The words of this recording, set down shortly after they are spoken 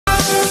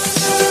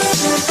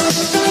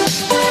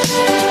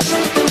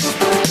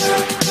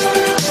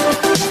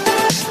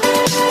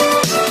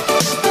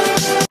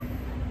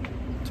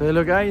So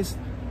hello guys,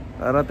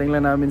 parating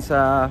lang namin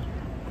sa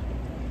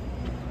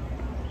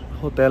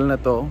hotel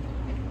na to.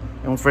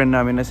 Yung friend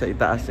namin na sa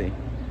itaas eh.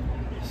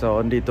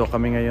 So andito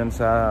kami ngayon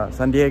sa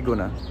San Diego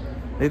na.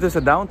 Dito sa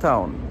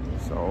downtown.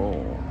 So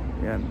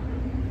yan.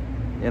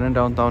 Yan ang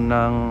downtown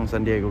ng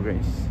San Diego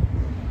guys.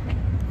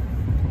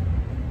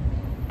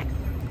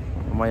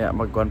 Mamaya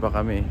magkuhan pa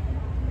kami.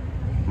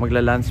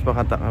 Magla-lunch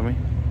pa kata kami.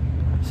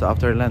 So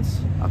after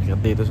lunch, akyat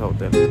dito sa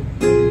hotel.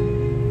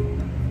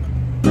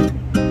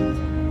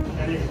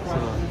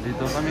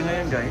 Dito kami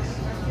ngayon guys.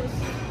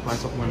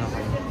 Pasok muna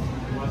kayo.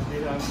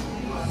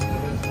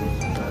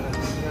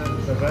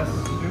 The best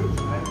soup,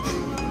 I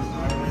think,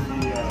 are the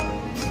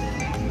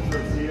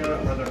tortilla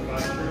or the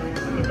mushrooms,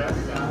 and the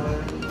best salad,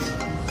 I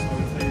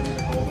would say the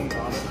golden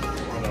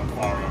olive or the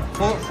fara.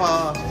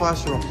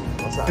 Mushroom.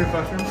 What's that? 2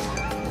 mushrooms?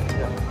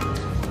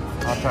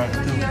 Yeah. I'll try it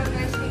too.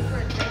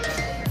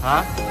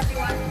 Huh?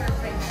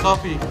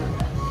 Coffee.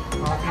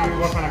 Coffee,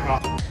 what kind of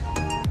coffee?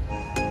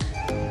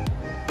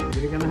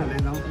 Bili ka na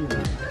halin lang.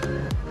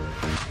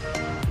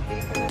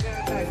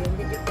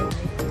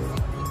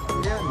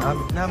 Yeah,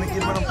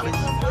 namigil mo ng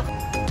place.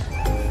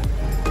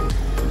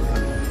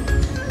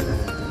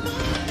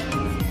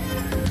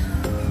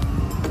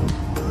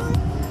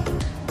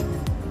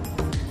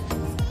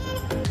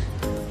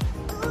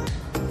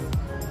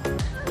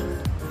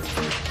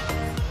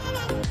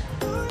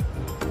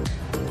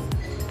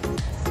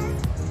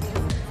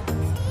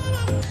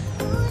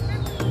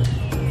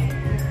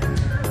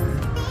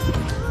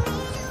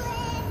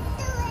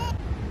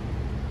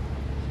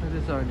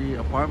 These are the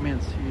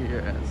apartments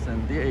here at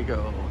San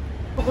Diego.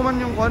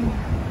 Kuman yung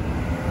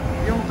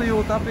yung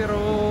Toyota, pero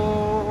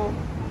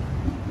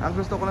ang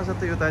gusto ko lang sa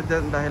Toyota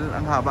dahil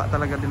ang haba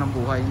talaga din ng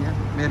buhay niya.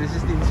 May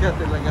resistensya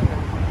talaga.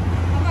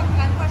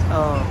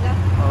 Oh.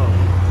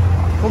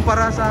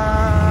 Kumpara sa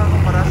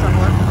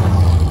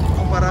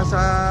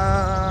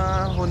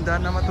Honda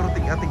na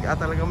maturo-tiga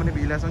talaga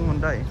manibilas ang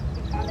Honda eh.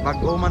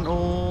 Bago man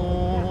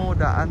o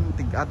daan,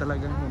 tiga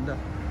talagang Honda.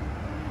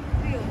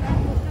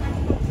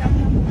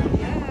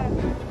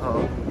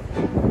 Oo.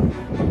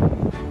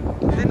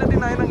 Hindi na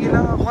dinahin ang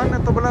ilang akuan.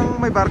 Ito ba lang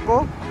may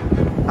barko?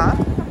 Ha?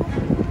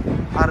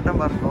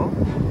 Ardang barko?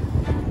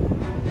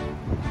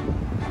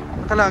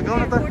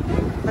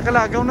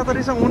 Nakalagaw na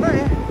tayo sa una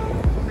eh.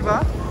 Diba?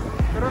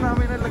 Pero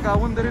namin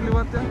nalagawon dari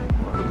liwat yan.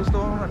 Gusto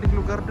ko nating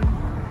lugar din.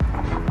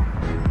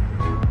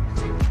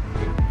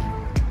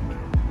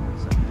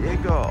 San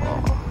Diego.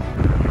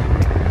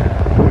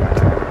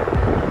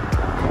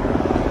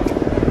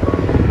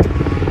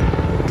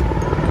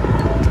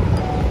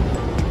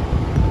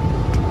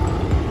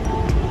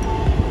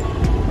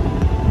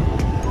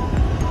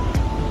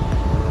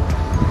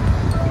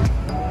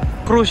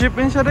 Cruise ship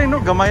yun siya rin, no?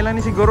 Gamay lang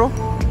ni siguro.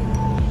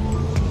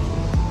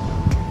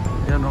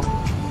 Yan, no?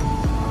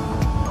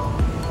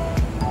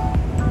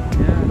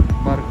 Yan,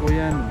 barko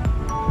yan.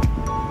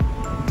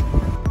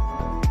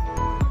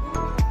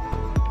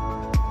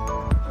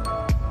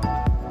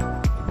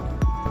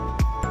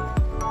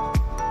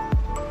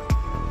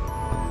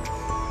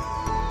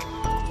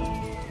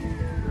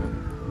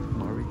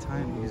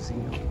 Maritime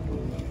Museum.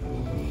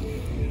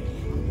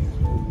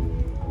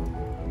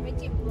 May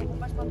jeep mo,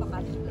 mas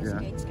mabakat.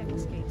 Skates ka na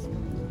skates.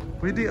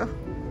 Pwede ah.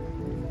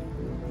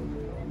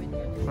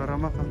 Para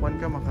makakuan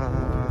ka,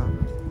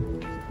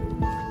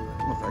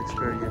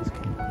 maka-experience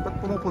ka. Ba't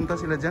pumupunta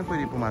sila dyan?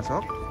 Pwede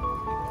pumasok?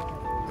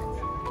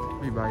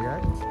 May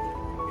bayad?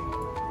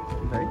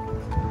 Like?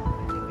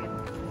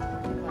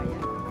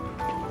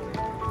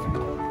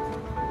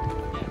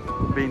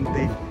 $20.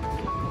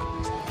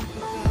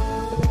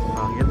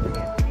 Pangit.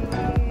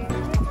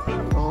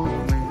 Oh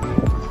my.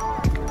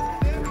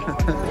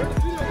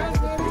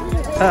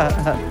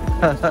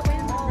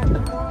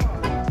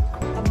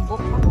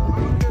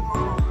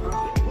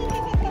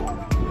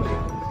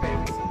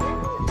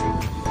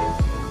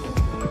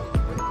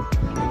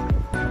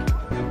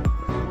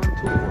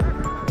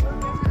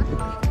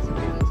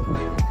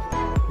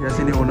 Ya,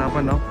 sini una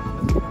pa, no?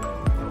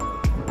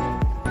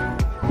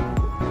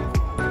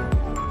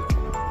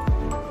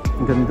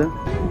 Ang ganda.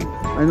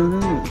 Ano na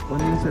yun?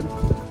 Ano yun sir?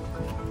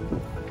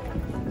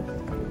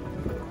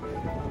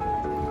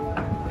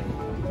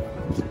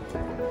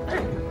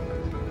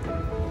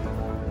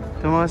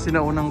 Ito mga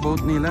sinaunang boat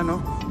nila, no?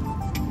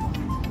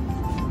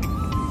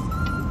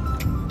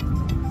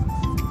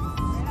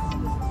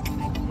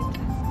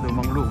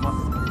 Lumang-luma.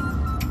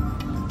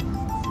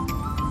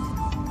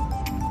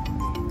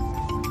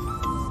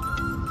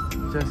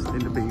 Just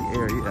in the Bay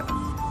Area.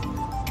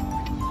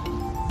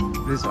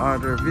 These are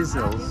their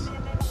vessels.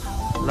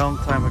 Long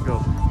time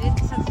ago.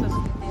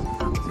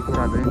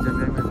 Sigurado yun dyan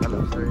kayo may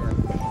palabser yan.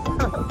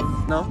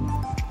 No?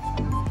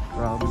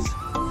 Crabs.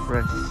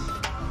 Fresh.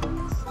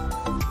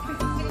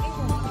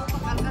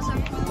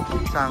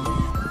 Sang.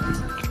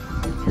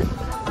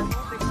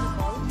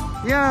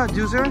 Yeah,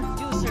 juicer.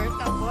 Juicer,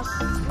 tapos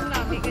kung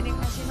namin ganing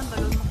kasi ng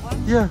balon mo ko.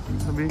 Yeah,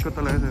 sabihin ko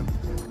talaga sa'yo.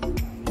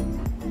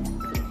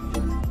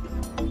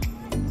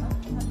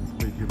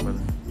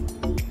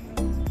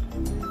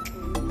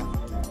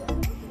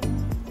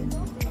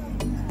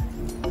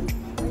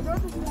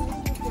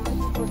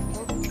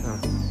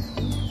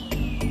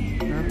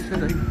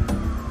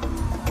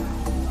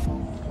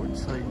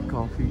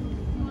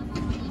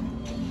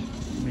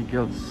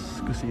 Miguel's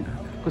Kusina.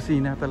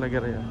 Kusina talaga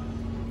rin.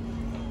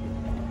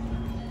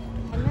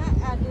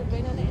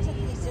 Dugay na na sa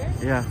freezer.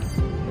 Yeah.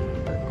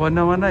 Kuha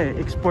naman na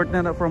export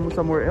na from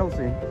somewhere else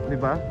di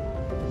ba?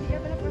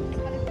 Kaya pala from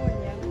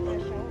California,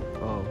 fresh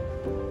out. Oh.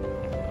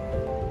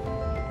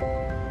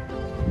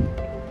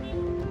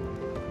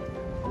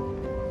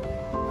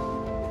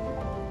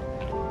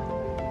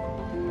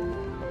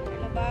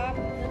 Kaya ba,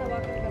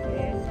 nanawagan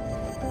kami.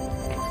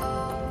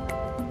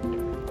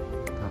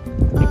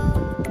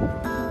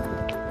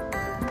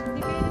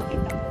 Hindi ba yung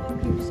nakita ko ba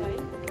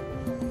Riverside?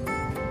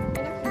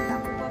 May nakita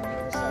ko ba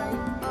Riverside?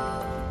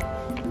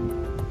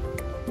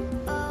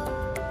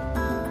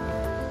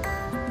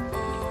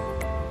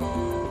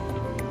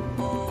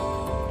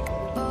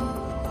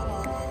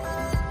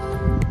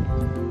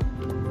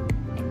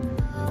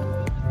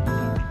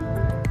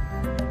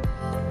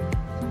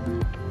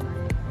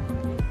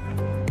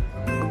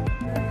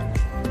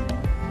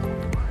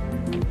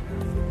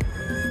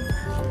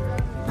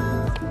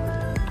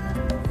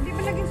 Hindi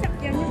ba laging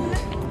sakyan yun na?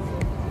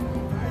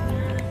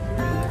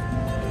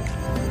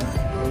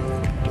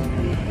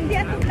 Hindi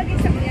ato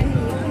laging sakyan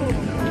yun.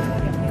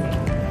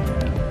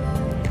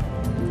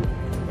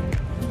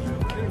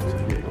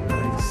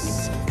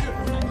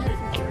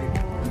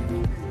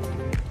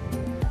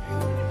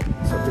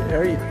 So the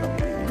area.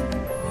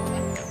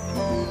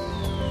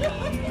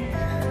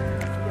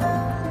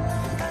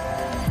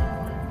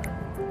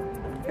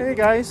 Hey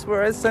guys,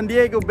 we're at San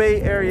Diego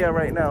Bay Area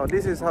right now.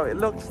 This is how it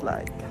looks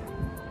like.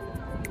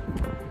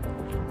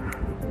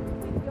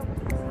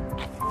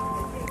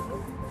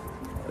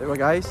 Diba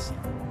guys?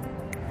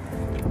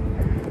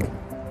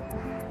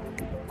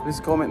 Please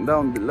comment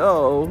down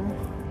below.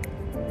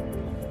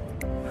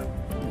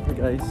 Hey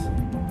guys.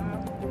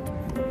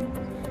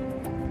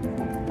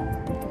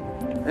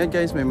 Ayan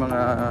guys, may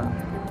mga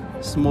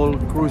small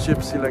cruise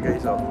ships sila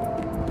guys. Oh.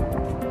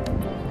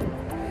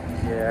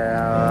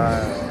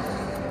 Yeah.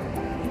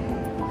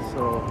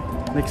 So,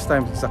 next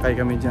time sakay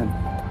kami dyan.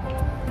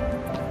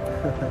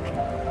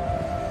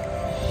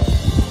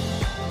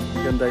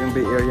 Ganda yung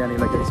Bay Area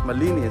nila guys,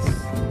 malinis.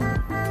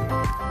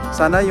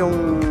 Sana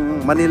yung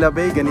Manila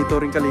Bay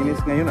ganito rin kalinis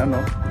ngayon ano.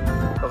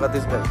 Look at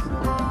this guys.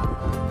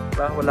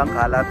 Walang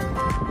kalat.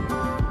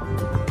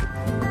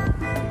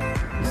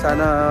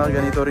 Sana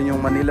ganito rin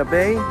yung Manila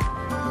Bay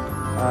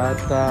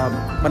at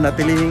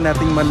manatilihin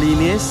nating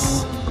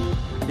malinis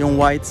yung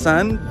white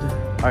sand,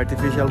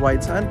 artificial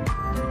white sand,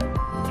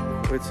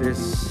 which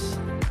is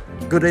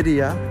good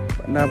idea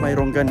na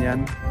mayroong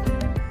ganyan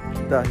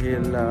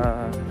dahil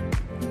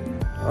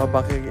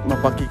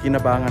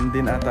mapakikinabangan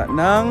din ata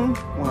ng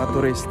mga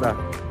turista.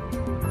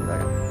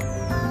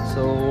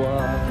 So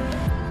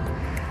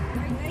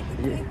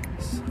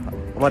yes.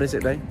 What is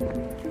it, Day?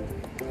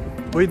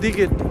 Uy,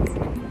 digit.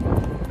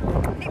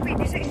 Hindi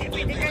pwede sa hindi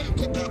pwede ka.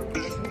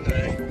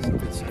 So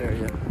this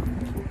area.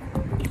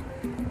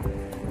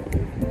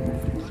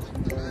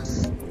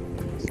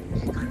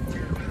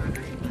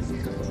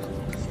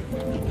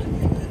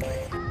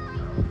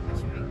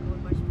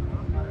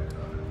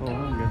 Oh,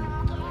 ang ganda.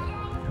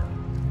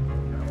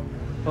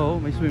 Oo,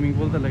 may swimming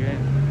pool talaga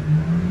yan.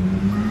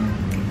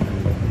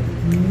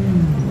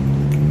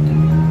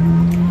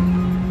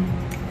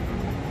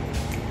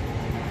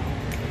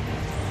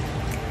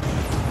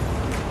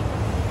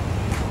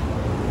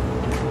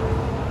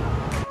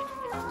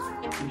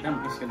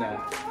 Campus ka na.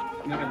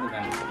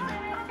 Nakadala.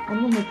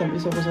 Ano may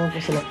tamis ako sa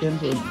kasalakyan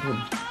sa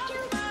Edford?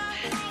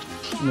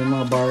 May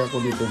mga bar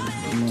ako dito,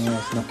 may mga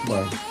snack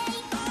bar.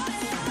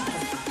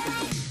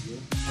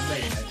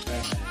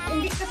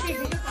 Hindi ka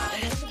pwede ka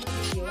kain sa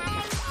video.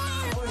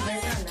 Order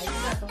ka na. Yung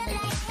dato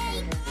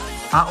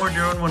sa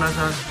Orderon mo na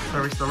sa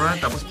restaurant,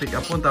 tapos pick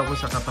up po, tapos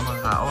sa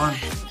katamakaon.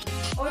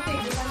 O,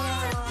 pwede ka na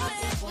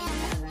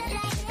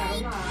ikaw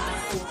na.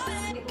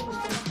 Hindi ko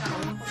gusto ng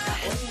kaon ng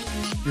pagkaon.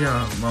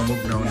 Yeah,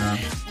 mabugnaw na.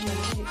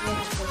 Hindi ko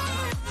gusto.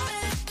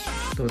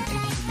 Ito,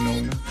 mabugnaw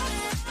na.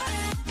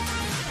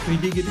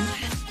 Pwede gini?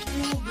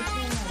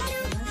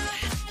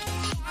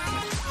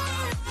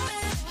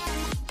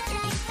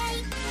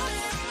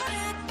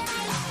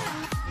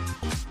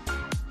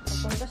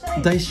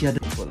 Dahil siya.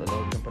 Wala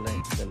loob na pala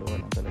yun. Dalawa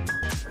lang talaga.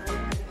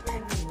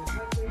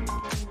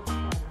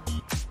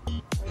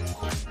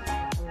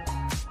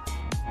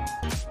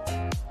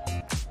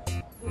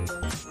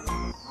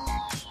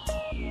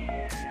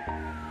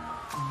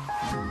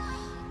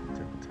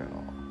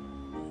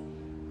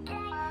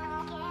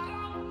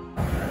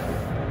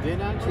 Hindi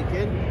na ang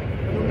chicken.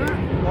 Ano na?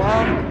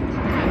 Wow!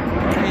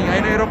 Ingay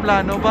na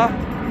aeroplano ba?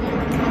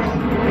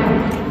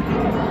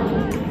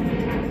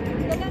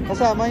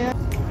 Kasama yan.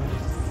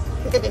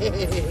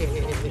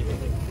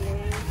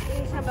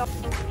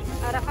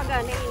 Ara ka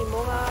gani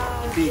imo nga.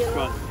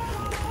 Beacon.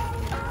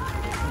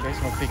 Guys,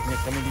 mag-picnic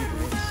kami dito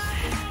guys.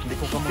 Hindi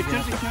ko kamo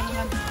Picture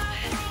naman.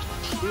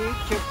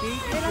 Picture.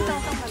 Pero sa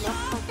sa manok,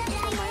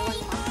 kumayawan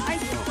pa. Ay,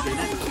 okay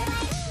na.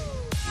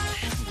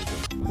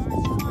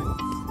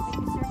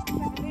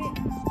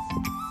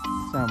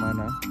 Sama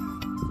na.